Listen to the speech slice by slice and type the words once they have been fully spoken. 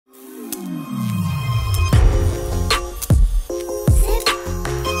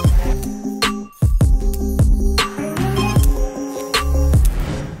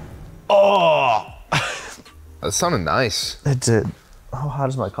That sounded nice. It did. How hot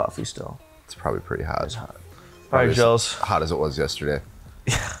is my coffee still? It's probably pretty hot. It's hot. All Probably right, as Gels. hot as it was yesterday.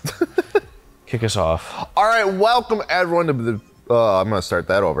 Kick us off. All right, welcome everyone to the. I'm gonna start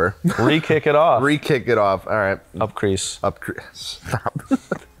that over. Re-kick it off. Re-kick it off. All right. Up crease. Stop.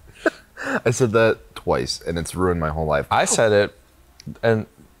 I said that twice, and it's ruined my whole life. I said it, and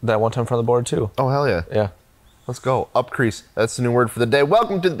that one time from the board too. Oh hell yeah. Yeah. Let's go. Up crease. That's the new word for the day.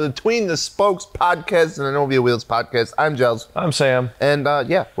 Welcome to the Between the Spokes podcast and Anovia Wheels podcast. I'm Gels. I'm Sam. And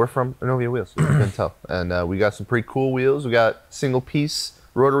yeah, we're from Anovia Wheels, as you can tell. And we got some pretty cool wheels. We got single piece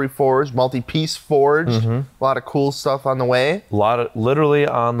rotary forged, multi-piece forged. A lot of cool stuff on the way. A lot of literally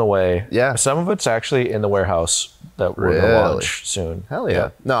on the way. Yeah. Some of it's actually in the warehouse that we're gonna launch soon. Hell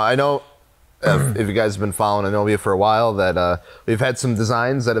yeah. No, I know if you guys have been following Anovia for a while that we've had some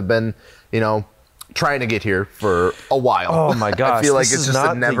designs that have been, trying to get here for a while. Oh my gosh. I feel like this it's is just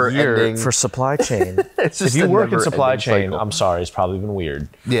not a never ending for supply chain. It's if just you a work in supply never-ending chain, cycle. I'm sorry, it's probably been weird.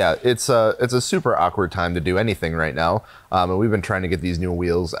 Yeah, it's a super awkward time to do anything right now. And we've been trying to get these new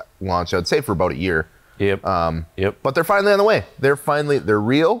wheels launched, I'd say, for about a year. Yep. Yep. But they're finally on the way. They're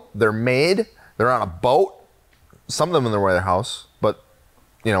real, they're made, they're on a boat. Some of them in the warehouse, but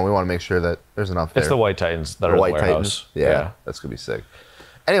we want to make sure that there's enough there. It's the White Titans that are in the warehouse. Yeah, that's gonna be sick.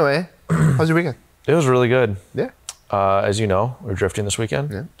 Anyway, how's your weekend? It was really good. Yeah. As you know, we're drifting this weekend.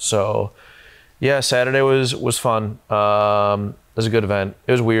 Yeah. So, yeah, Saturday was fun. It was a good event.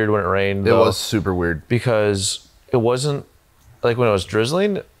 It was weird when it rained. It was super weird. Because it wasn't, like when it was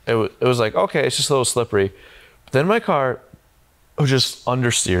drizzling, it was like, okay, it's just a little slippery. But then my car was just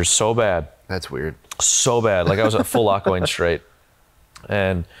understeer so bad. That's weird. So bad. Like I was at full lock going straight.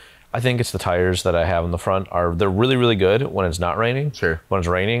 And I think it's the tires that I have in the front they're really, really good when it's not raining. Sure. When it's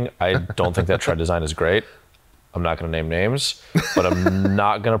raining, I don't think that tread design is great. I'm not going to name names, but I'm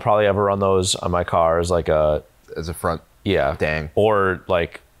not going to probably ever run those on my car as like as a front. Yeah. Dang. Or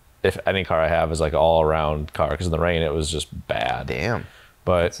like if any car I have is like all around car, because in the rain it was just bad. Damn.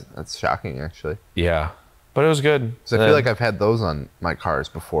 But that's shocking, actually. yeah, but it was good. So I feel like I've had those on my cars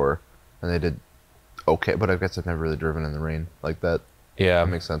before, and they did okay. But I guess I've never really driven in the rain like that. Yeah,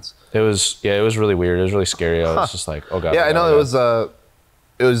 that makes sense. It was really weird. It was really scary. I was just like, oh god. Yeah, I know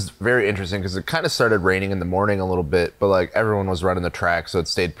it was very interesting because it kind of started raining in the morning a little bit, but like everyone was running the track, so it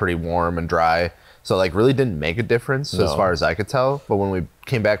stayed pretty warm and dry. So like really didn't make a difference as far as I could tell. But when we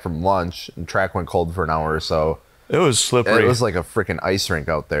came back from lunch and track went cold for an hour or so, it was slippery. It was like a freaking ice rink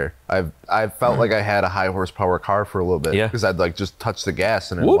out there. I felt like I had a high horsepower car for a little bit. Yeah. Because I'd like just touch the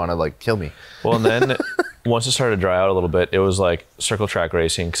gas and it would want to like kill me. Well, and then once it started to dry out a little bit, it was like circle track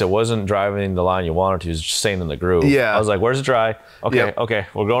racing because it wasn't driving the line you wanted to. It was just staying in the groove. Yeah. I was like, where's it dry? Okay, Yep. okay,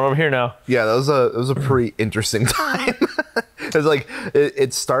 we're going over here now. Yeah, it was a pretty interesting time. It was like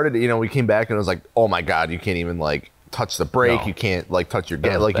it started. We came back and it was like, oh my god, you can't even like touch the brake. No. You can't like touch your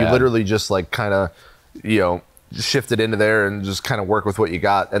gas. was Like you bad. literally just like kind of just shift it into there and just kind of work with what you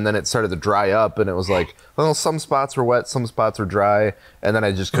got. And then it started to dry up and it was like, well, some spots were wet, some spots were dry. And then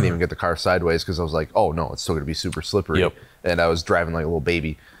I just couldn't even get the car sideways because I was like, oh no, it's still gonna be super slippery. Yep. And I was driving like a little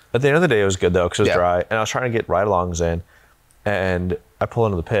baby. At the end of the day, it was good though because it was Yeah. dry, and I was trying to get ride-alongs in, and I pull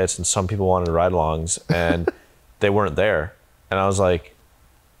into the pits, and some people wanted ride-alongs, and they weren't there, and I was like,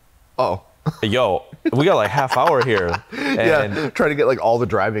 Oh. yo, we got like half hour here. And Yeah, trying to get like all the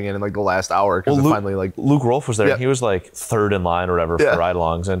driving in like the last hour because finally like Luke Rolfe was there. Yeah. And he was like third in line or whatever Yeah. for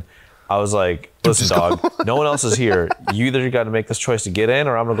ride-alongs, and I was like, listen, dog, no one else is here. You either got to make this choice to get in,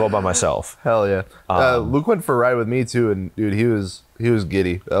 or I'm gonna go by myself. Hell yeah. Luke went for a ride with me too, and dude, he was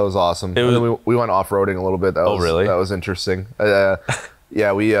giddy. That was awesome. It was- and then we went off roading a little bit. That was, really? That was interesting.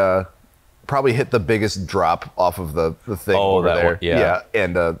 Yeah, we probably hit the biggest drop off of the thing over that there. one, yeah.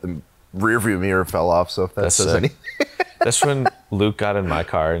 And the rear view mirror fell off. So if that That's says sick. anything. That's when Luke got in my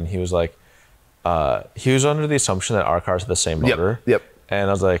car, and he was like, he was under the assumption that our cars had the same motor. Yep. And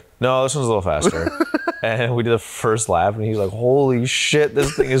I was like, no, this one's a little faster. And we did the first lap, and he's like, holy shit,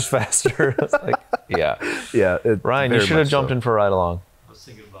 this thing is faster. I was like, yeah. Yeah. Ryan, you should have jumped in for a ride along. I was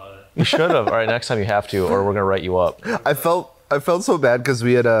thinking about it. You should have. All right, next time you have to, or we're going to write you up. I felt so bad because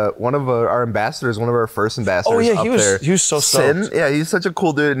we had one of our ambassadors, one of our first ambassadors. Oh, yeah, up he was- there, he was so Sin. stoked. Yeah, he's such a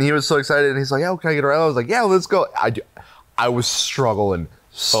cool dude, and he was so excited. And he's like, "Yeah, can I get a ride?" I was like, "Yeah, let's go." I was struggling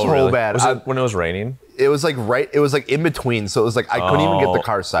so bad. Was it when it was raining? It was like it was like in between, so it was like I couldn't even get the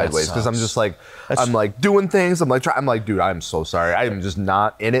car that sideways because I'm sucks. just like I'm like doing things. I'm like, dude, I'm so sorry. I am just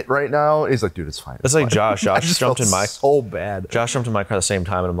not in it right now. And he's like, dude, it's fine. It's like Josh. I Josh just jumped felt in my so bad. Josh jumped in my car at the same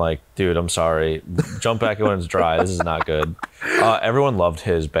time, and I'm like, dude, I'm sorry. Jump back in when it's dry. This is not good. Everyone loved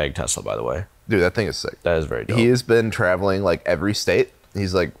his bag Tesla, by the way. Dude, that thing is sick. That is very dope. He has been traveling like every state.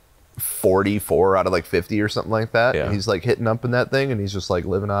 He's like 44 out of like 50 or something like that. Yeah. And he's like hitting up in that thing, and he's just like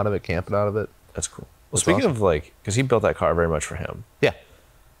living out of it, camping out of it. That's cool. Well, That's speaking awesome. of like, because he built that car very much for him. Yeah.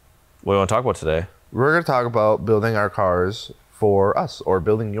 What do you want to talk about today? We're going to talk about building our cars for us, or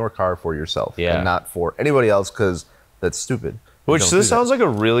building your car for yourself, Yeah. and not for anybody else, because that's stupid. Which this sounds like a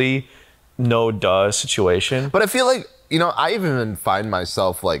really no-duh situation. But I feel like, I even find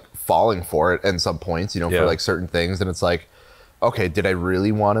myself like falling for it at some points, Yeah. for like certain things. And it's like, okay, did I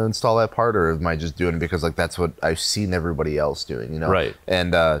really want to install that part, or am I just doing it because like that's what I've seen everybody else doing, Right.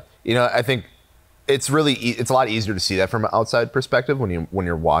 And, I think it's really, it's a lot easier to see that from an outside perspective when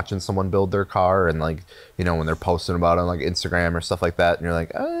you're watching someone build their car, and like, when they're posting about it on like Instagram or stuff like that. And you're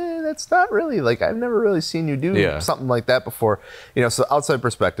like, that's not really like, I've never really seen you do something like that before, so outside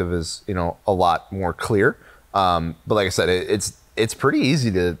perspective is, a lot more clear. But like I said, it's pretty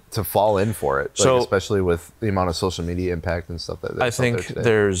easy to fall in for it, So, especially with the amount of social media impact and stuff that I think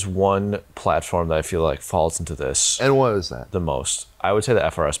there's one platform that I feel like falls into this And what is that? the most. I would say the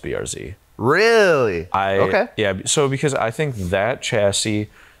FRS BRZ. Really? Okay. Yeah. So because I think that chassis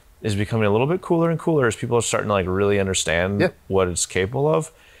is becoming a little bit cooler and cooler as people are starting to like really understand what it's capable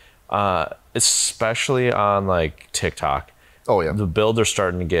of, especially on like TikTok. Oh yeah. The builds are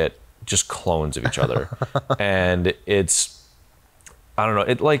starting to get just clones of each other, and it's, I don't know,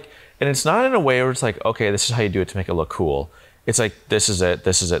 and it's not in a way where it's like, okay, this is how you do it to make it look cool. It's like, this is it,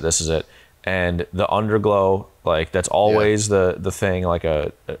 this is it, this is it. And the underglow, like that's always the thing, like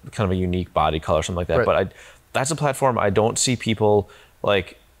a kind of a unique body color, something like that. Right. But that's a platform I don't see people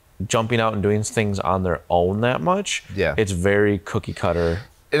like jumping out and doing things on their own that much. Yeah. It's very cookie cutter.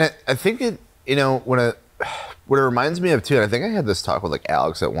 And I think it, what it reminds me of too, and I think I had this talk with like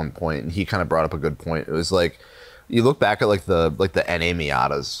Alex at one point, and he kind of brought up a good point. It was like, you look back at like the NA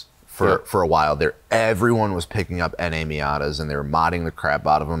Miatas for a while there, everyone was picking up NA Miatas, and they were modding the crap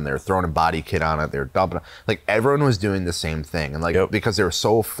out of them. They were throwing a body kit on it. They were dumping it. Like everyone was doing the same thing. And like, because they were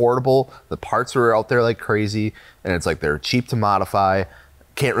so affordable, the parts were out there like crazy, and it's like they're cheap to modify.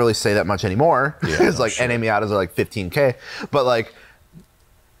 Can't really say that much anymore. It's like NA Miatas are like 15K, but like,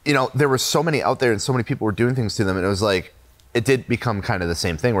 there were so many out there, and so many people were doing things to them, and it was like, it did become kind of the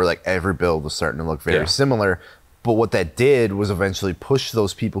same thing where like every build was starting to look very similar. But what that did was eventually push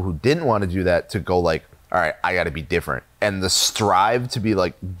those people who didn't want to do that to go like, all right, I got to be different. And the strive to be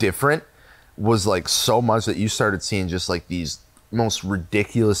like different was like so much that you started seeing just like these most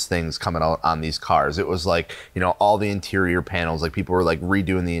ridiculous things coming out on these cars. It was like, all the interior panels, like people were like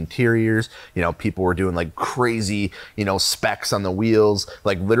redoing the interiors, people were doing like crazy, specs on the wheels,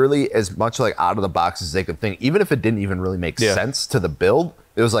 like literally as much like out of the box as they could think, even if it didn't even really make sense to the build.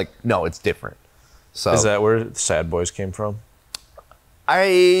 It was like, no, it's different. So is that where Sad Boys came from?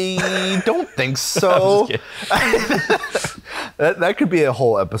 I don't think so. That could be a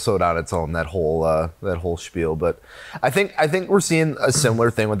whole episode on its own, that whole spiel. But I think we're seeing a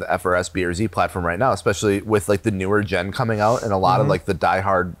similar thing with the FRS BRZ platform right now, especially with like the newer gen coming out, and a lot of like the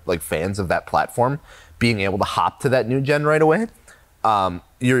diehard like fans of that platform being able to hop to that new gen right away.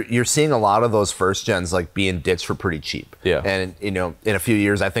 You're seeing a lot of those first gens like being ditched for pretty cheap. Yeah. And in a few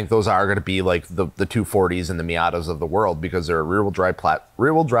years, I think those are going to be like the 240s and the Miatas of the world, because they're a rear-wheel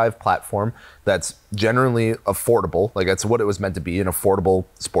drive platform that's generally affordable. Like that's what it was meant to be, an affordable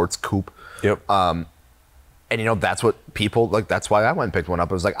sports coupe. Yep. And that's what people like. That's why I went and picked one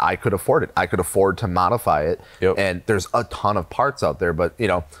up. It was like, I could afford it. I could afford to modify it. Yep. And there's a ton of parts out there, but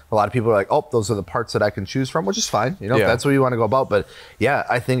a lot of people are like, oh, those are the parts that I can choose from, which is fine. If that's what you want to go about. But yeah,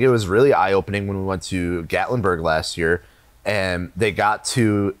 I think it was really eye opening when we went to Gatlinburg last year, and they got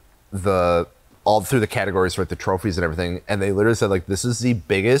to all through the categories for like the trophies and everything, and they literally said like, this is the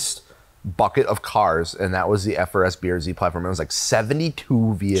biggest bucket of cars, and that was the FRS BRZ platform. It was like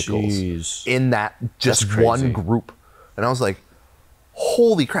 72 vehicles in that just one group, and I was like,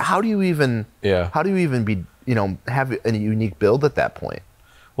 holy crap, how do you even be have a unique build at that point?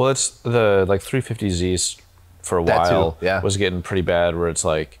 Well, it's the like 350Zs for a while was getting pretty bad, where it's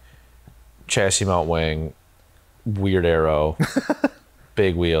like chassis mount wing, weird arrow,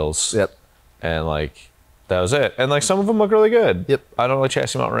 big wheels, and like that was it. And like some of them look really good. Yep. I don't like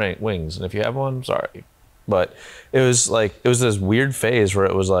chassis mount wings, and if you have one, sorry. But it was this weird phase where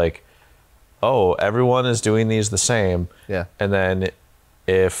it was like, oh, everyone is doing these the same. Yeah. And then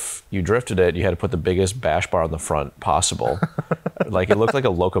if you drifted it, you had to put the biggest bash bar on the front possible. Like it looked like a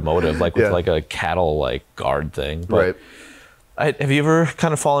locomotive, like with like a cattle like guard thing. But have you ever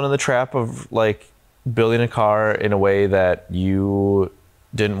kind of fallen in the trap of like building a car in a way that you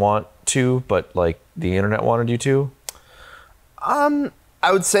didn't want to, but like the internet wanted you to?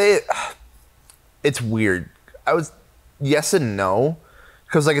 I would say it's weird. Yes and no,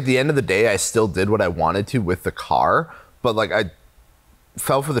 Because like at the end of the day, I still did what I wanted to with the car, but like I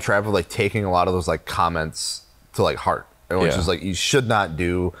fell for the trap of like taking a lot of those like comments to like heart, which is like you should not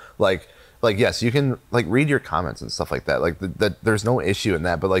do. Like yes, you can like read your comments and stuff like that. Like that there's no issue in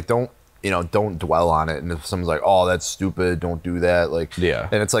that, but like don't dwell on it. And if someone's like, oh, that's stupid, don't do that. Like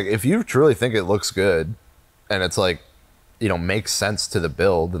and it's like if you truly think it looks good, and it's like makes sense to the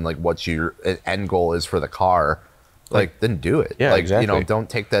build and like what your end goal is for the car, like then do it. Yeah, like exactly. Don't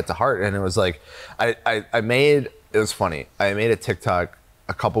take that to heart. And it was like it was funny. I made a TikTok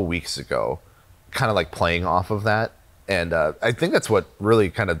a couple weeks ago, kind of like playing off of that, and I think that's what really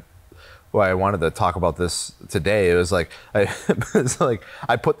kind of why I wanted to talk about this today. It was like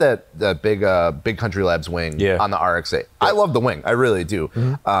I put that big Country Labs wing on the RX-8. I love the wing, I really do.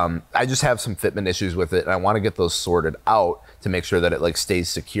 I just have some fitment issues with it, and I want to get those sorted out to make sure that it like stays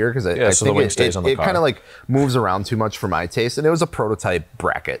secure, because I so think the wing stays on the it car. kind of like moves around too much for my taste. And it was a prototype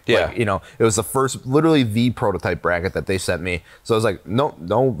bracket. Like, it was the first, literally the prototype bracket that they sent me. So I was like,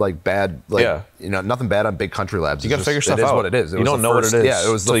 no like bad, like nothing bad on Big Country Labs. You got to figure stuff out. It is what it is. You don't know what it is. Yeah,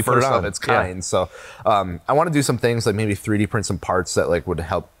 it was the first of its kind. So I want to do some things like maybe 3D print some parts that like would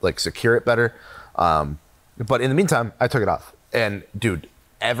help like secure it better. But in the meantime, I took it off, and dude,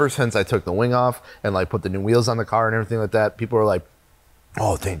 ever since I took the wing off and like put the new wheels on the car and everything like that, people are like,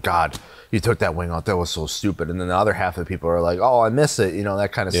 oh, thank God you took that wing off. That was so stupid. And then the other half of the people are like, oh, I miss it,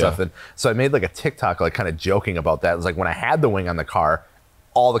 that kind of stuff. And so I made like a TikTok, like kind of joking about that. It was like when I had the wing on the car,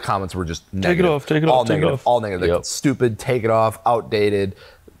 all the comments were just negative. Take it off, all negative. Like, stupid, take it off, outdated,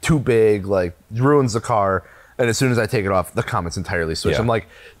 too big, like ruins the car. And as soon as I take it off, the comments entirely switch. I'm like,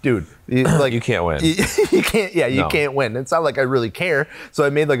 dude, like you can't win. You can't. Yeah, you can't win. It's not like I really care. So I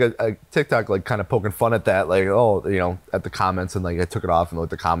made like a TikTok, like kind of poking fun at that, like at the comments, and like I took it off and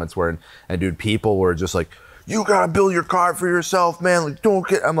what the comments were, and dude, people were just like, you gotta build your car for yourself, man. Like don't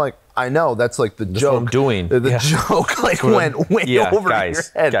get. I'm like, I know that's like the joke. What I'm doing. The joke like went way over your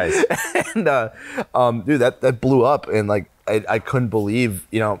head, guys. And dude, that blew up, and like I couldn't believe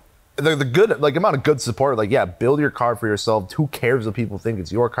the good like amount of good support. Like, yeah, build your car for yourself. Who cares what people think?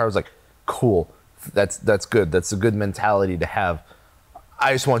 It's your car. I was like, cool. That's good. That's a good mentality to have.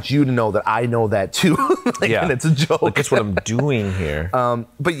 I just want you to know that I know that too. And it's a joke. Like, that's what I'm doing here.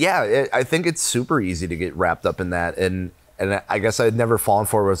 But yeah, I think it's super easy to get wrapped up in that. And I guess I'd never fallen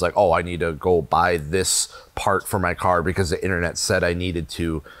for it. It was like, oh, I need to go buy this part for my car because the internet said I needed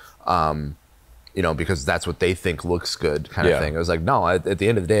to, because that's what they think looks good, kind of thing. It was like, no, at the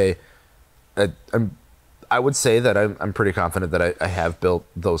end of the day, I would say that I'm pretty confident that I have built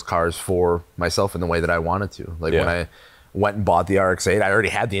those cars for myself in the way that I wanted to. Like when I went and bought the RX-8, I already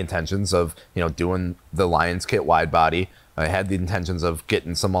had the intentions of doing the Lions kit wide body. I had the intentions of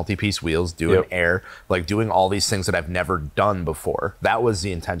getting some multi-piece wheels, doing air, like doing all these things that I've never done before. That was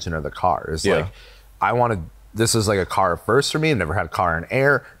the intention of the car. Is like I wanted. This is like a car first for me. I've never had a car in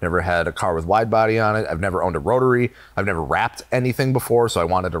air, never had a car with wide body on it. I've never owned a rotary. I've never wrapped anything before, so I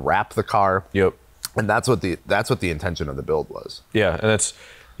wanted to wrap the car. And that's what the intention of the build was. Yeah, and it's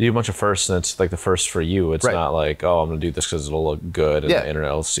you do a bunch of firsts, and it's like the first for you. It's not like, oh, I'm gonna do this because it'll look good, and the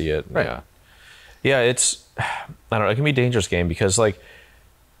internet will see it. Yeah, it's I don't know. It can be a dangerous game because like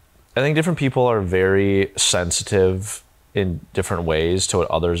I think different people are very sensitive in different ways to what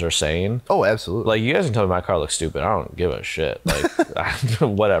others are saying. Oh, absolutely. Like, you guys can tell me my car looks stupid. I don't give a shit. Like,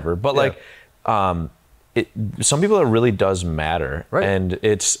 whatever. But like, some people it really does matter. And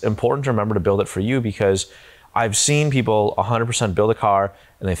it's important to remember to build it for you, because I've seen people 100% build a car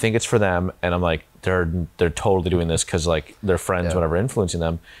and they think it's for them. And I'm like, they're totally doing this because like their friends, whatever, influencing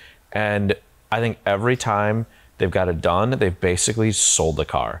them. And I think every time they've got it done, they've basically sold the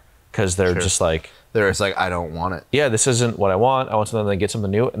car because they're just like, I don't want it. Yeah, this isn't what I want. I want something to get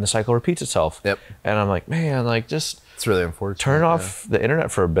something new, and the cycle repeats itself. And I'm like, man, like just it's really unfortunate. Turn off the internet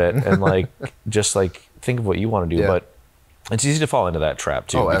for a bit and like just like think of what you want to do. But it's easy to fall into that trap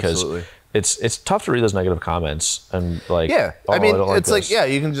too, because it's tough to read those negative comments and like I mean, it's like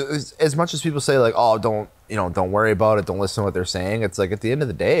you can just, as much as people say like, oh, don't worry about it, don't listen to what they're saying. It's like at the end of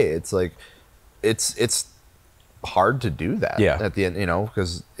the day, it's like it's hard to do that at the end,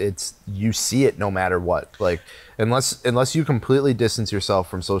 because you see it no matter what. Like unless you completely distance yourself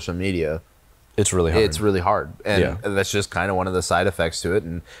from social media, it's really hard. And that's just kind of one of the side effects to it.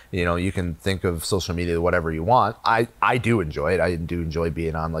 And you can think of social media whatever you want. I do enjoy it. I do enjoy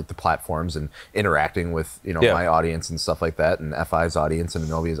being on like the platforms and interacting with my audience and stuff like that, and FI's audience and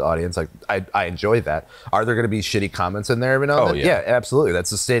Anovia's audience. Like I enjoy that. Are there going to be shitty comments in there every now and then? Yeah, absolutely.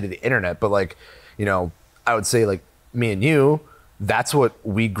 That's the state of the internet. But like I would say like me and you, that's what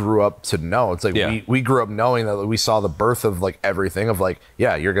we grew up to know. It's like we grew up knowing that we saw the birth of like everything of like,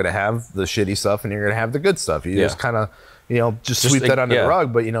 yeah, you're gonna have the shitty stuff and you're gonna have the good stuff. You just kind of, you know, just sweep that under the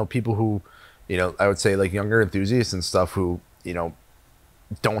rug. But you know, people who, you know, I would say like younger enthusiasts and stuff who, you know,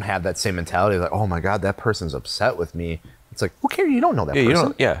 don't have that same mentality. Like, oh my God, that person's upset with me. It's like, who cares? You don't know that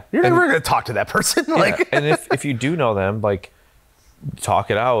person. You're never gonna talk to that person. Like, and if you do know them, like, talk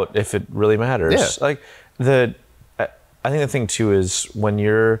it out if it really matters. Like I think the thing too is when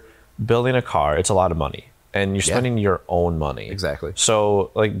you're building a car, it's a lot of money and you're spending your own money. Exactly. So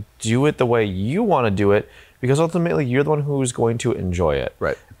like do it the way you want to do it, because ultimately you're the one who's going to enjoy it.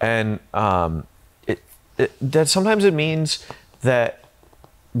 Right. And that sometimes it means that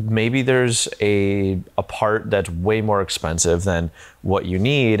maybe there's a part that's way more expensive than what you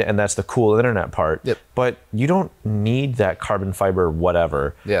need, and that's the cool internet part. Yep. But you don't need that carbon fiber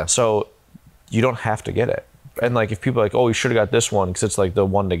whatever. Yeah. So you don't have to get it. And like if people are like, oh, you should have got this one because it's like the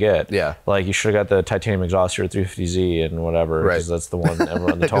one to get. Yeah. Like you should have got the titanium exhaust here 350Z and whatever, because that's the one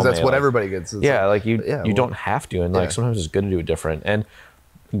everyone the because that's what everybody gets. It's you don't have to, and like sometimes it's good to do it different and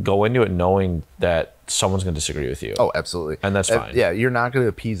go into it knowing that someone's going to disagree with you. Oh, absolutely. And that's fine. Yeah, you're not going to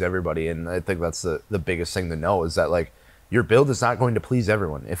appease everybody, and I think that's the biggest thing to know is that like your build is not going to please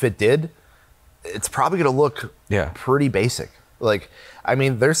everyone. If it did, it's probably going to look pretty basic. Like, I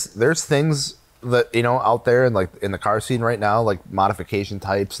mean, there's things that, you know, out there and like in the car scene right now, like modification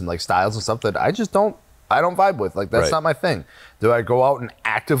types and like styles and stuff that I don't vibe with. Like that's not my thing. Do I go out and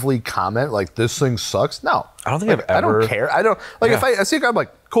actively comment like this thing sucks? No. I don't think I don't care. I don't like if I see a car, I'm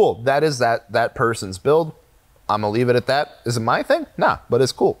like, cool, that is that person's build. I'm gonna leave it at that. Is it my thing? Nah, but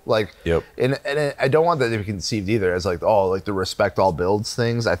it's cool. Like, and I don't want that to be conceived either as like, oh, like the respect all builds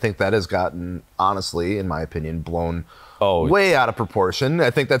things. I think that has gotten, honestly, in my opinion, blown way out of proportion.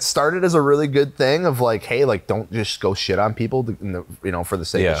 I think that started as a really good thing of like, hey, like don't just go shit on people, you know, for the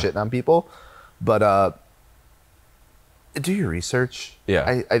sake of shitting on people. But do your research.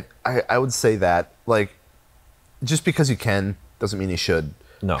 Yeah. I would say that like just because you can doesn't mean you should.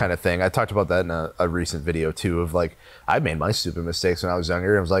 No. Kind of thing. I talked about that in a recent video too of like I made my stupid mistakes when I was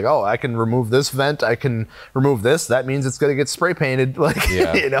younger. I was like, oh, I can remove this vent, I can remove this, that means it's gonna get spray painted. Like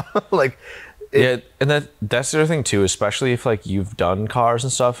you know, like and that's the other thing too, especially if like you've done cars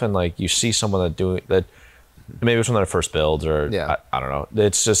and stuff and like you see someone that maybe it's one of their first builds or I don't know.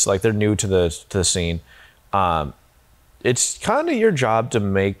 It's just like they're new to the scene. It's kind of your job to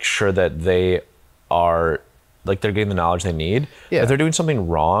make sure that they are like they're getting the knowledge they need. If they're doing something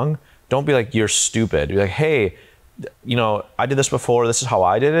wrong, don't be like, you're stupid. Be like, hey, you know, I did this before. This is how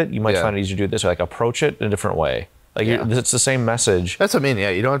I did it. You might find it easier to do this. Or like approach it in a different way. Like it's the same message. That's what I mean.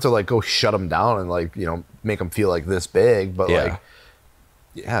 Yeah, you don't have to like go shut them down and like, you know, make them feel like this big. But like,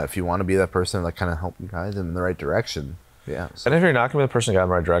 if you want to be that person, like kind of help guide them in the right direction. Yeah. So. And if you're not gonna be the person to guide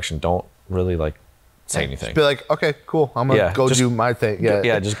them in the right direction, don't really like say anything. Just be like, okay, cool. I'm gonna go do my thing.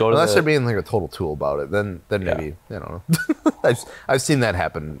 Just go to unless they're being like a total tool about it, then maybe I don't know. I've seen that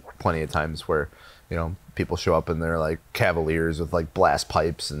happen plenty of times where, you know, people show up and they're like Cavaliers with like blast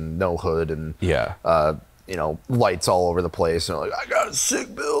pipes and no hood and you know, lights all over the place and they're like, I got a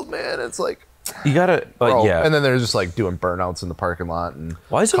sick build, man. It's like you gotta, and then they're just like doing burnouts in the parking lot and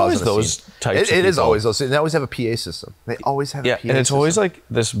why is it always those types? It is always those. They always have a PA system. They always have a PA and it's system. always like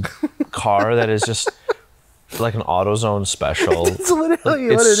this car that is just like an AutoZone special. It's literally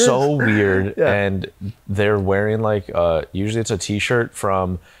like, what it's it so weird, and they're wearing like usually it's a T-shirt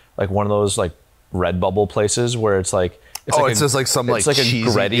from like one of those like Redbubble places where it's like it's just like some it's like a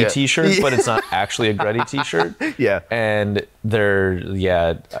Gretty T-shirt, but it's not actually a Gretty T-shirt. And they're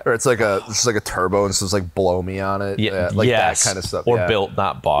or it's like a turbo and so it's like blow me on it. Like that kind of stuff. Or built,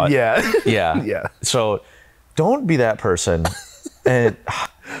 not bought. Yeah. So don't be that person. And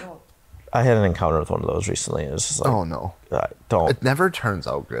I had an encounter with one of those recently. It was just like, oh no, don't. It never turns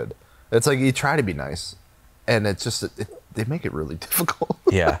out good. It's like you try to be nice, and it's just they make it really difficult.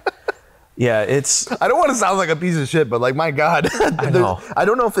 It's. I don't want to sound like a piece of shit, but like my God, I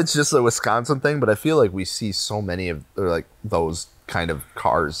don't know if it's just a Wisconsin thing, but I feel like we see so many of like those kind of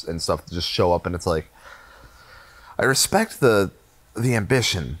cars and stuff just show up, and it's like I respect the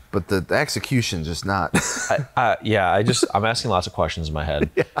ambition, but the execution just not. I'm asking lots of questions in my head,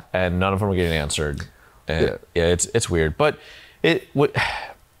 and none of them are getting answered. And it's weird, but I don't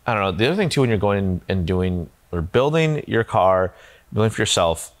know. The other thing too, when you're going and doing or building your car, building for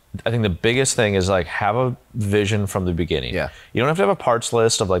yourself, I think the biggest thing is like have a vision from the beginning. You don't have to have a parts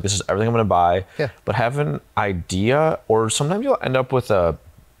list of like this is everything I'm going to buy, but have an idea, or sometimes you'll end up with a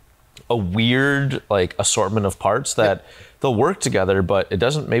weird like assortment of parts that they'll work together, but it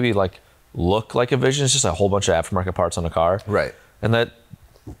doesn't maybe like look like a vision. It's just a whole bunch of aftermarket parts on a car. Right. And that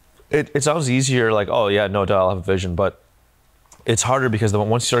it sounds easier, like, oh yeah, no doubt I'll have a vision, but it's harder because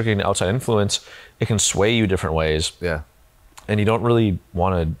once you start getting outside influence, it can sway you different ways. Yeah. And you don't really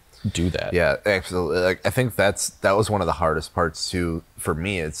want to do that. Yeah, absolutely. Like, I think that was one of the hardest parts too for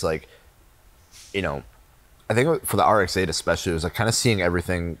me. It's like, you know, I think for the RX-8 especially, it was like kind of seeing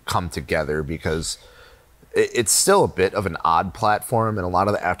everything come together, because it's still a bit of an odd platform, and a lot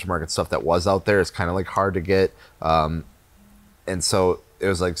of the aftermarket stuff that was out there is kind of like hard to get. And so it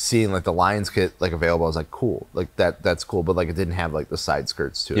was like seeing like the Lions kit like available. I was like, cool, like that's cool, but like it didn't have like the side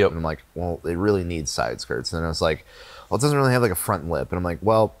skirts to it. And I'm like, well, it really needs side skirts. And then I was like, well, it doesn't really have like a front lip. And I'm like,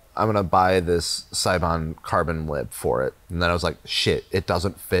 well, I'm gonna buy this Cybon carbon lip for it. And then I was like, shit, it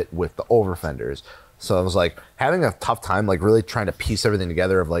doesn't fit with the over fenders. So I was like having a tough time, like really trying to piece everything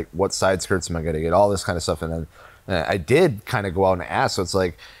together of like, what side skirts am I gonna get, all this kind of stuff. And then I did kind of go out and ask. So it's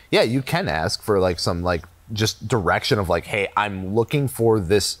like, yeah, you can ask for like some like just direction of like, hey, I'm looking for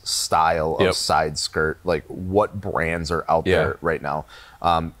this style of side skirt. Like, what brands are out there right now?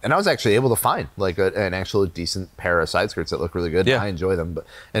 And I was actually able to find like an actual decent pair of side skirts that look really good. I enjoy them,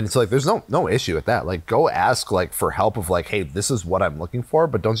 and it's like there's no issue with that. Like, go ask like for help of like, hey, this is what I'm looking for,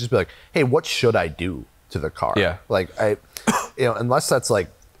 but don't just be like, hey, what should I do to the car? Like unless that's like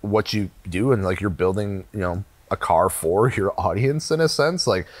what you do and like you're building, a car for your audience in a sense.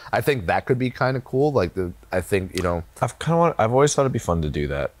 Like, I think that could be kind of cool. Like I've always thought it'd be fun to do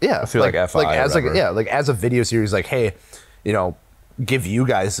that. I feel like FI like as like as a video series, like, hey, give you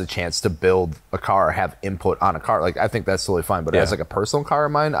guys a chance to build a car, have input on a car. Like, I think that's totally fine. But as like a personal car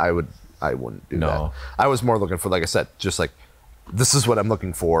of mine, I wouldn't do that. I was more looking for, like I said, just like, this is what I'm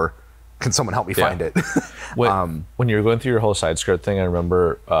looking for. Can someone help me find it? When you were going through your whole side skirt thing, I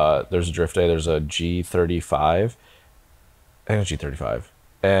remember there's a drift day. There's a G35. I think it was G35,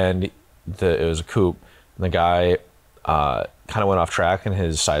 and it was a coupe. And the guy kind of went off track, and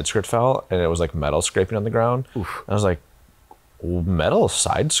his side skirt fell, and it was like metal scraping on the ground. And I was like, metal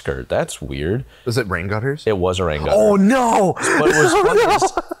side skirt? That's weird. Was it rain gutters? It was a rain gutter. Oh no! But it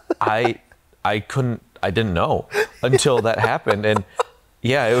was funny. I didn't know until that happened, and.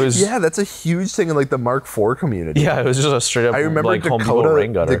 Yeah, it was. Yeah, that's a huge thing in like the Mark IV community. Yeah, it was just a straight up. I remember like Dakota, Home Depot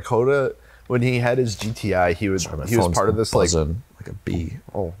rain gutter. He when he had his GTI, he was part of this like a bee.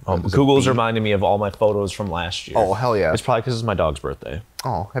 Google's reminding me of all my photos from last year. Oh hell yeah! It's probably because it's my dog's birthday.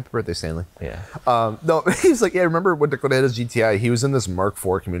 Oh, happy birthday, Stanley. Yeah. No, he's like, yeah. I remember when Dakota had his GTI, he was in this Mark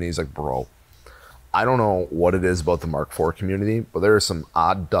IV community. He's like, bro, I don't know what it is about the Mark IV community, but there are some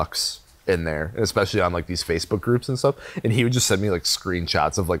odd ducks in there, especially on like these Facebook groups and stuff. And he would just send me like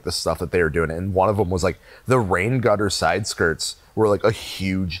screenshots of like the stuff that they were doing. And one of them was like the rain gutter side skirts were like a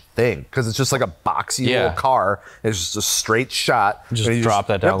huge thing because it's just like a boxy little car. It's just a straight shot. Just drop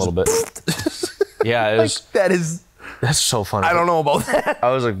that down a little bit. Yeah, it was, that's so funny. I don't know about that.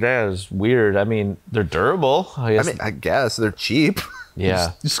 I was like, that is weird. I mean, they're durable. I guess they're cheap.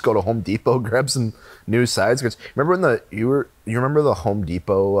 Yeah. Just go to Home Depot, grab some new side skirts. Remember when you remember the Home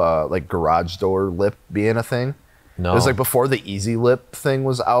Depot like garage door lip being a thing? No. It was like before the Easy Lip thing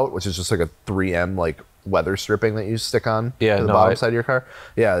was out, which is just like a 3M like weather stripping that you stick on to the bottom side of your car.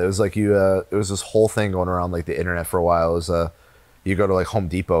 Yeah, it was like it was this whole thing going around like the internet for a while. It was you go to like Home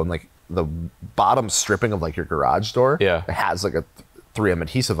Depot and like the bottom stripping of like your garage door, it has like a 3M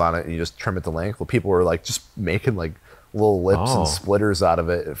adhesive on it, and you just trim it to length. Well, people were like just making like little lips and splitters out of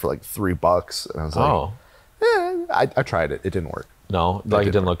it for like $3, and I was like, I tried it. It didn't work. No, like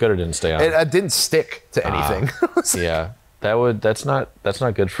it didn't look good or didn't stay on. It didn't stick to anything. Yeah, that's not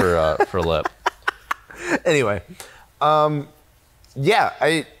good for lip. Anyway, yeah,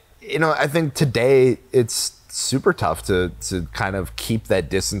 I think today it's super tough to kind of keep that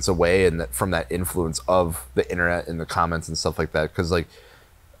distance away and from that influence of the internet and the comments and stuff like that, because like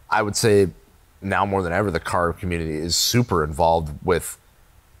I would say now more than ever the car community is super involved with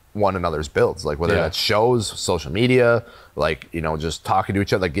one another's builds, like whether that's shows, social media, like just talking to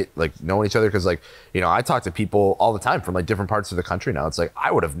each other, like knowing each other, because like I talk to people all the time from like different parts of the country now. It's like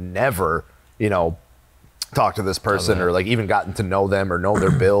I would have never talked to this person or like even gotten to know them or know their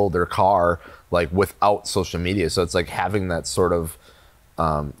build, their car, like without social media. So it's like having that sort of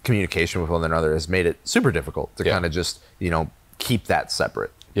communication with one another has made it super difficult to kind of just keep that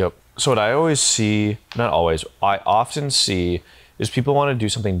separate. Yep. So what I always see, not always, I often see is people want to do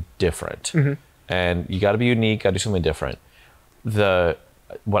something different, and you got to be unique, got to do something different.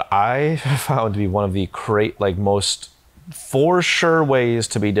 What I found to be one of the most for sure ways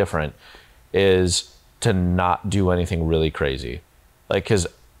to be different is to not do anything really crazy, like because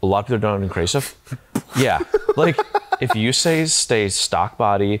a lot of people don't do crazy stuff. Yeah, like if you stay stock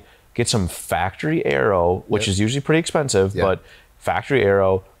body, get some factory aero, which is usually pretty expensive, but factory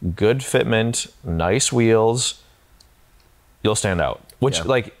aero, good fitment, nice wheels, you'll stand out. Which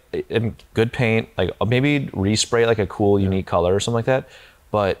like in good paint, like maybe respray like a cool, unique color or something like that.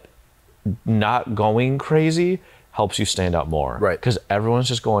 But not going crazy helps you stand out more. Right. Because everyone's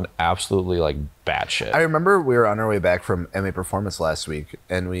just going absolutely like batshit. I remember we were on our way back from MA Performance last week,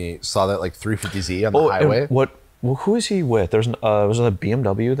 and we saw that like 350Z on the highway. Who is he with? Was it a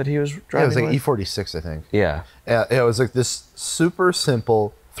BMW that he was driving? Yeah, it was like with? E46, I think. Yeah. Yeah, it was like this super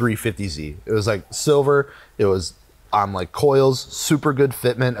simple 350Z. It was like silver. It was on like coils, super good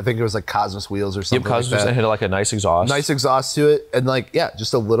fitment. I think it was like Cosmos wheels or something. Yep, Cosmos, like that. And had like a nice exhaust. Nice exhaust to it, and like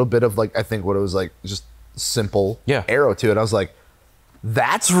just a little bit of like I think what it was like just simple aero to it. I was like,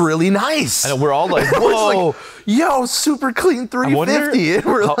 that's really nice. And we're all like, whoa, like, yo, super clean 350. And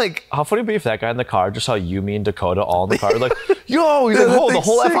we're like, how funny would it be if that guy in the car just saw you, me, and Dakota all in the car, like, yo, he's like, whoa, the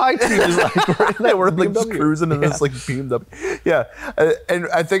whole FI team is like, right there. We're like just cruising in this like beamed up. Yeah. And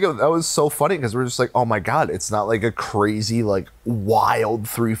I think that was so funny because we're just like, oh my God, it's not like a crazy, like wild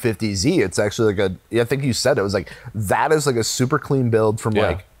 350Z. It's actually like I think you said it was like, that is like a super clean build from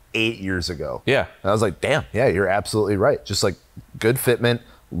like 8 years ago. Yeah. And I was like, damn, yeah, you're absolutely right. Just like good fitment,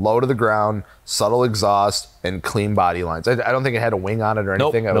 low to the ground, subtle exhaust, and clean body lines. I don't think it had a wing on it or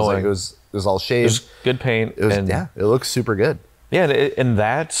anything. Nope, It was all shaved. It was good paint. It looks super good. Yeah, and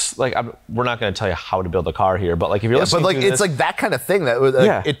that's like we're not going to tell you how to build a car here, but like if you're listening, but like it's like that kind of thing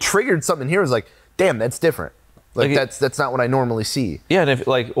that it triggered something here. It was like, damn, that's different. Like that's not what I normally see. Yeah, and if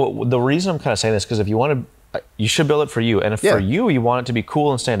like the reason I'm kind of saying this because if you want to, you should build it for you, and if for you want it to be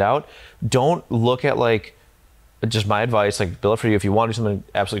cool and stand out, don't look at like. Just my advice, like build it for you. If you want to do something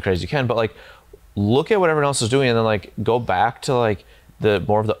absolutely crazy, you can. But like, look at what everyone else is doing, and then like go back to like the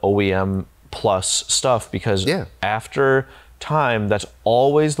more of the OEM plus stuff because after time, that's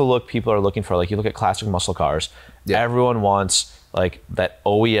always the look people are looking for. Like you look at classic muscle cars, everyone wants like that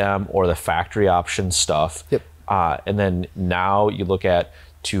OEM or the factory option stuff. Yep. And then now you look at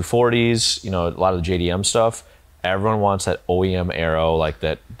 240s, you know, a lot of the JDM stuff. Everyone wants that OEM aero, like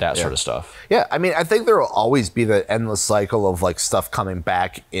that sort of stuff. Yeah, I mean, I think there will always be the endless cycle of like stuff coming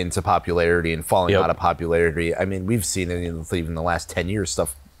back into popularity and falling out of popularity. I mean, we've seen it in even the last 10 years,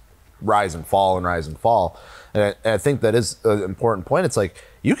 stuff rise and fall and rise and fall. And I think that is an important point. It's like,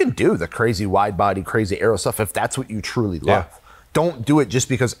 you can do the crazy wide body, crazy aero stuff if that's what you truly love. Yeah. Don't do it just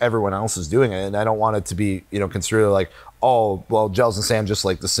because everyone else is doing it. And I don't want it to be, you know, considered like, oh, well, Gels and Sam just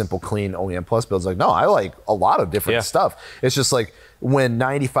like the simple, clean OEM plus builds. Like, no, I like a lot of different stuff. It's just like when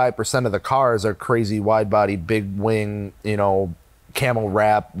 95% of the cars are crazy wide body, big wing, you know, camel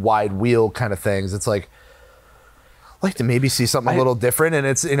wrap, wide wheel kind of things. It's like to maybe see something a little different. And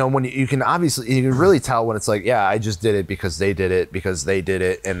it's, you know, when you can obviously, you can really tell when it's like, yeah, I just did it because they did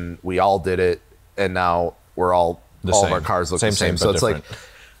it, and we all did it. And now we're all of our cars look the same. So it's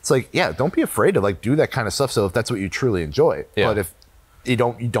like, yeah, don't be afraid to like do that kind of stuff. So if that's what you truly enjoy, but if you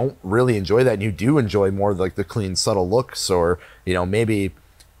don't really enjoy that, and you do enjoy more like the clean, subtle looks, or you know maybe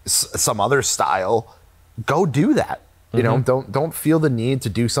some other style, go do that. You know, don't feel the need to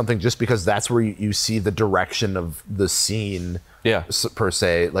do something just because that's where you see the direction of the scene. Per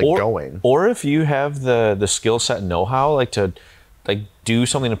se, like going. Or if you have the skill set and know-how, like to like do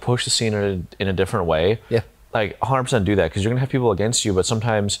something to push the scene in a different way. Yeah. Like 100% do that because you're gonna have people against you. But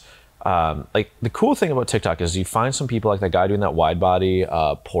sometimes, like the cool thing about TikTok is you find some people like that guy doing that wide body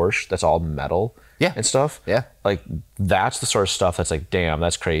Porsche that's all metal, and stuff. Yeah, like that's the sort of stuff that's like, damn,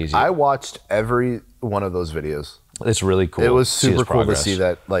 that's crazy. I watched every one of those videos. It's really cool. It was super cool to see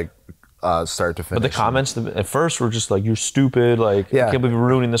that like start to finish. But the comments at first were just like, "You're stupid," like, "I can't believe you're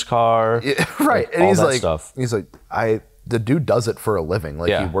ruining this car." Yeah, right, like, and he's like, the dude does it for a living.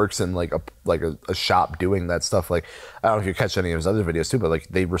 Like he works in like a shop doing that stuff. Like I don't know if you catch any of his other videos too, but like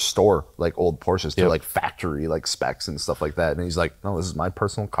they restore like old Porsches to like factory like specs and stuff like that. And he's like, no, this is my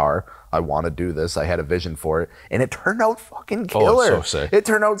personal car. I want to do this. I had a vision for it, and it turned out fucking killer. So sick. It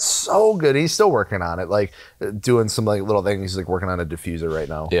turned out so good. He's still working on it, like doing some like little things. He's like working on a diffuser right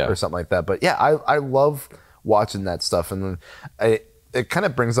now, or something like that. But yeah, I love watching that stuff, and then it kind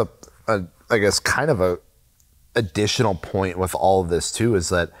of brings up I guess kind of a additional point with all of this too is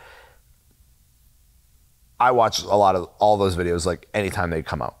that I watch a lot of all those videos like anytime they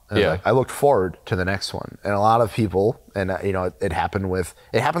come out. And like, I look forward to the next one. And a lot of people, and you know, it happens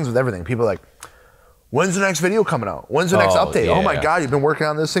with everything. People are like, when's the next video coming out? When's the next update? Oh my God, you've been working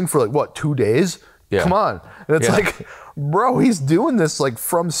on this thing for like what, 2 days? Come on. And it's like, bro, he's doing this like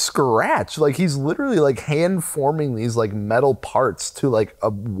from scratch. Like he's literally like hand forming these like metal parts to like a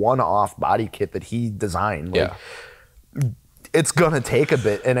one-off body kit that he designed. Like, it's gonna take a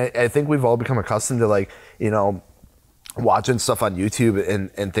bit. And I think we've all become accustomed to like, you know, watching stuff on YouTube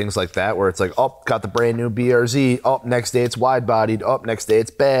and things like that, where it's like, oh, got the brand new BRZ. Oh, next day it's wide bodied. Oh, next day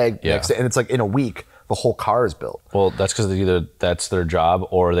it's bagged. Yeah. Next day, and it's like in a week, the whole car is built. Well, that's because either that's their job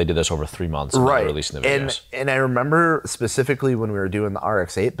or they did this over 3 months and right. they're releasing the videos. And I remember specifically when we were doing the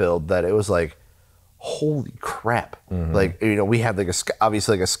RX-8 build that it was like, holy crap. Like, you know, we had like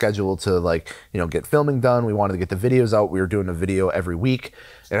obviously like a schedule to like, you know, get filming done. We wanted to get the videos out. We were doing a video every week.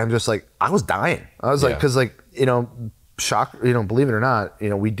 And I'm just like, I was dying. I was like, cause like, you know, believe it or not, you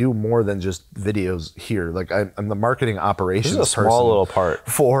know, we do more than just videos here. Like I'm the marketing operations this is a small little part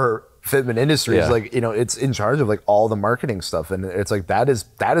for Fitment Industries. Like, you know, it's in charge of like all the marketing stuff. And it's like, that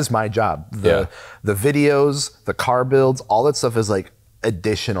is my job. The videos, the car builds, all that stuff is like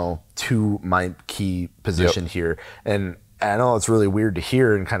additional to my key position here. And I know it's really weird to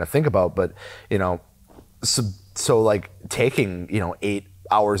hear and kind of think about, but you know, so like taking, you know, 8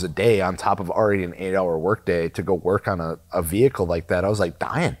 hours a day on top of already an 8-hour workday to go work on a vehicle like that, I was like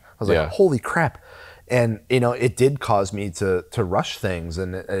dying. I was like, holy crap. And you know, it did cause me to rush things.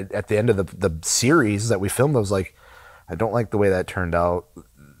 And at the end of the series that we filmed, I was like, I don't like the way that turned out.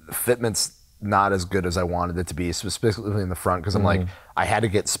 Fitment's not as good as I wanted it to be, specifically in the front, because I'm like, I had to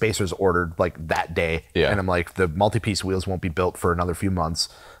get spacers ordered like that day. And I'm like, the multi-piece wheels won't be built for another few months.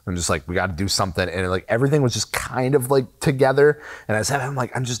 I'm just like, we got to do something. And like everything was just kind of like together. And I said, I'm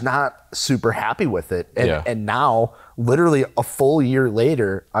like, I'm just not super happy with it. And now, literally a full year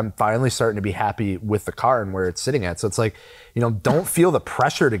later, I'm finally starting to be happy with the car and where it's sitting at. So it's like, you know, don't feel the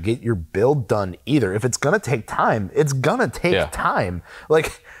pressure to get your build done either. If it's going to take time, it's going to take time.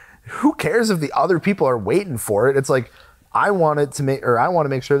 Like, who cares if the other people are waiting for it? It's like, I want to make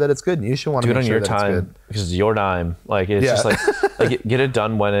sure that it's good, and you should want to make sure that it's good. Do it on your time, because it's your time. Like, it's just like get it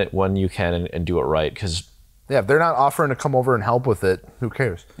done when you can and do it right. Because if they're not offering to come over and help with it, who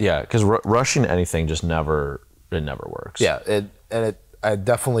cares? Yeah, because rushing anything just never works. Yeah, I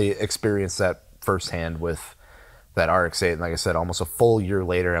definitely experienced that firsthand with that RX-8, and like I said, almost a full year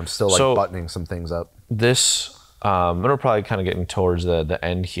later, I'm still like buttoning some things up. This, and we're probably kind of getting towards the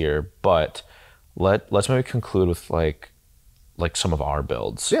end here, but let's maybe conclude with like some of our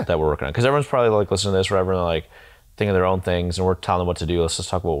builds that we're working on, because everyone's probably like listening to this, wherever, like thinking their own things, and we're telling them what to do. Let's just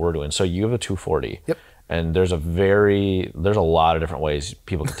talk about what we're doing. So you have a 240. Yep. And there's a lot of different ways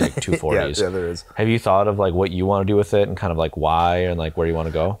people can take 240s. yeah, there is. Have you thought of like what you want to do with it and kind of like why and like where you want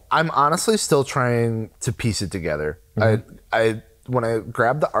to go? I'm honestly still trying to piece it together. I when I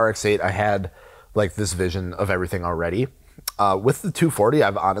grabbed the RX-8, I had like this vision of everything already. With the 240,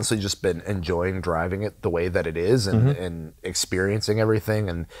 I've honestly just been enjoying driving it the way that it is, and experiencing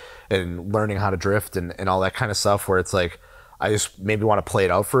everything and learning how to drift and all that kind of stuff, where it's like, I just maybe want to play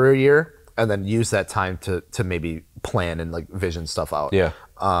it out for a year and then use that time to maybe plan and like vision stuff out. Yeah.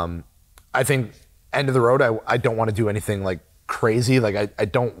 I think end of the road, I don't want to do anything like crazy. Like I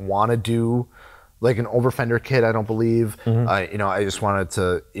don't want to do like an over fender kit, I don't believe. You know, I just wanted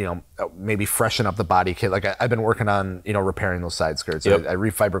to, you know, maybe freshen up the body kit. Like I've been working on, you know, repairing those side skirts. I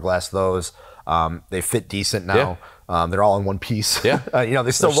refiberglassed those. They fit decent now. They're all in one piece. You know,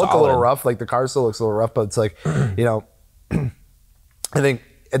 they still look a little rough. Like the car still looks a little rough, but it's like, you know, I think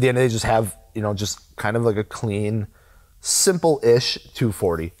at the end of the day, just have, you know, just kind of like a clean, simple-ish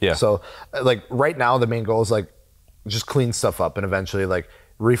 240. So like right now, the main goal is like just clean stuff up and eventually like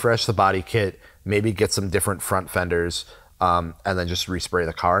refresh the body kit, maybe get some different front fenders, and then just respray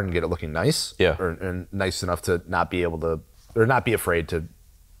the car and get it looking nice. And nice enough to not be able to, or not be afraid to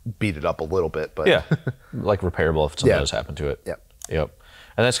beat it up a little bit. But like repairable if something does happen to it. Yep.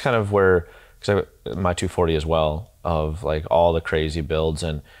 And that's kind of where, because my 240 as well, of like all the crazy builds,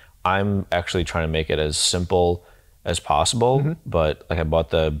 and I'm actually trying to make it as simple as possible. But like I bought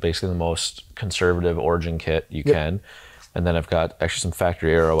basically the most conservative origin kit you can, and then I've got actually some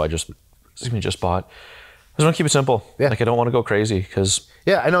factory aero I just bought. I just want to keep it simple. Like I don't want to go crazy, because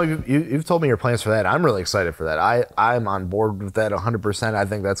I know you've told me your plans for that. I'm really excited for that. I'm on board with that 100%. I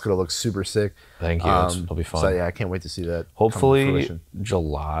think that's going to look super sick. Thank you. It'll be fun. So yeah, I can't wait to see that. Hopefully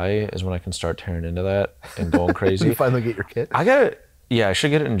July is when I can start tearing into that and going crazy. You finally get your kit? I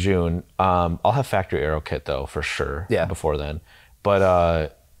should get it in June. I'll have factory aero kit though, for sure. Before then.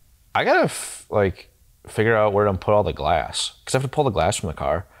 But I gotta figure out where to put all the glass, because I have to pull the glass from the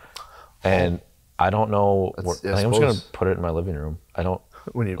car, and I don't know. I think I'm just gonna put it in my living room. I don't.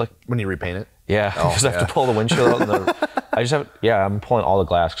 When you repaint it? Because I have to pull the windshield out. I just have. I'm pulling all the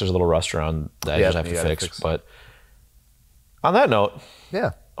glass because there's a little rust around that I just have to fix. But on that note,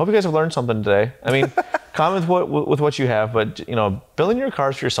 hope you guys have learned something today. I mean, comment with what you have, but you know, building your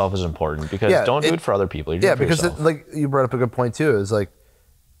cars for yourself is important, because don't do it for other people. You're doing it for yourself. Like you brought up a good point too. Is like,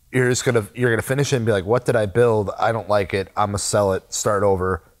 you're gonna finish it and be like, what did I build? I don't like it. I'm gonna sell it, start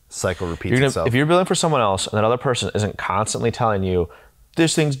over, cycle repeats itself. If you're building for someone else and that other person isn't constantly telling you,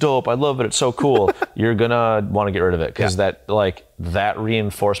 this thing's dope, I love it, it's so cool, you're gonna want to get rid of it because that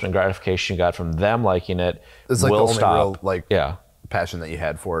reinforcement gratification you got from them liking it it's like will the only stop. real passion that you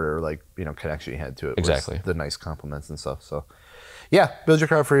had for it, or like, you know, connection you had to it. Exactly. Was the nice compliments and stuff. So yeah, build your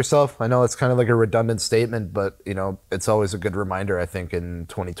car for yourself. I know it's kind of like a redundant statement, but you know, it's always a good reminder, I think, in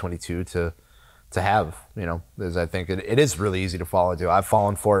 2022 to have, you know, because I think it is really easy to fall into. I've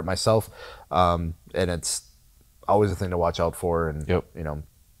fallen for it myself, and it's always a thing to watch out for. And you know,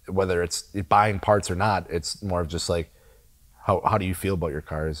 whether it's buying parts or not, it's more of just like, how do you feel about your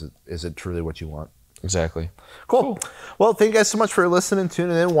car? Is it truly what you want? Exactly. Cool. Well, thank you guys so much for listening,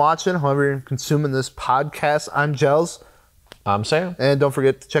 tuning in, watching, however you're consuming this podcast. I'm Gels. I'm Sam. And don't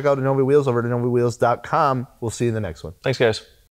forget to check out Anovia Wheels over at AnoviaWheels.com. We'll see you in the next one. Thanks, guys.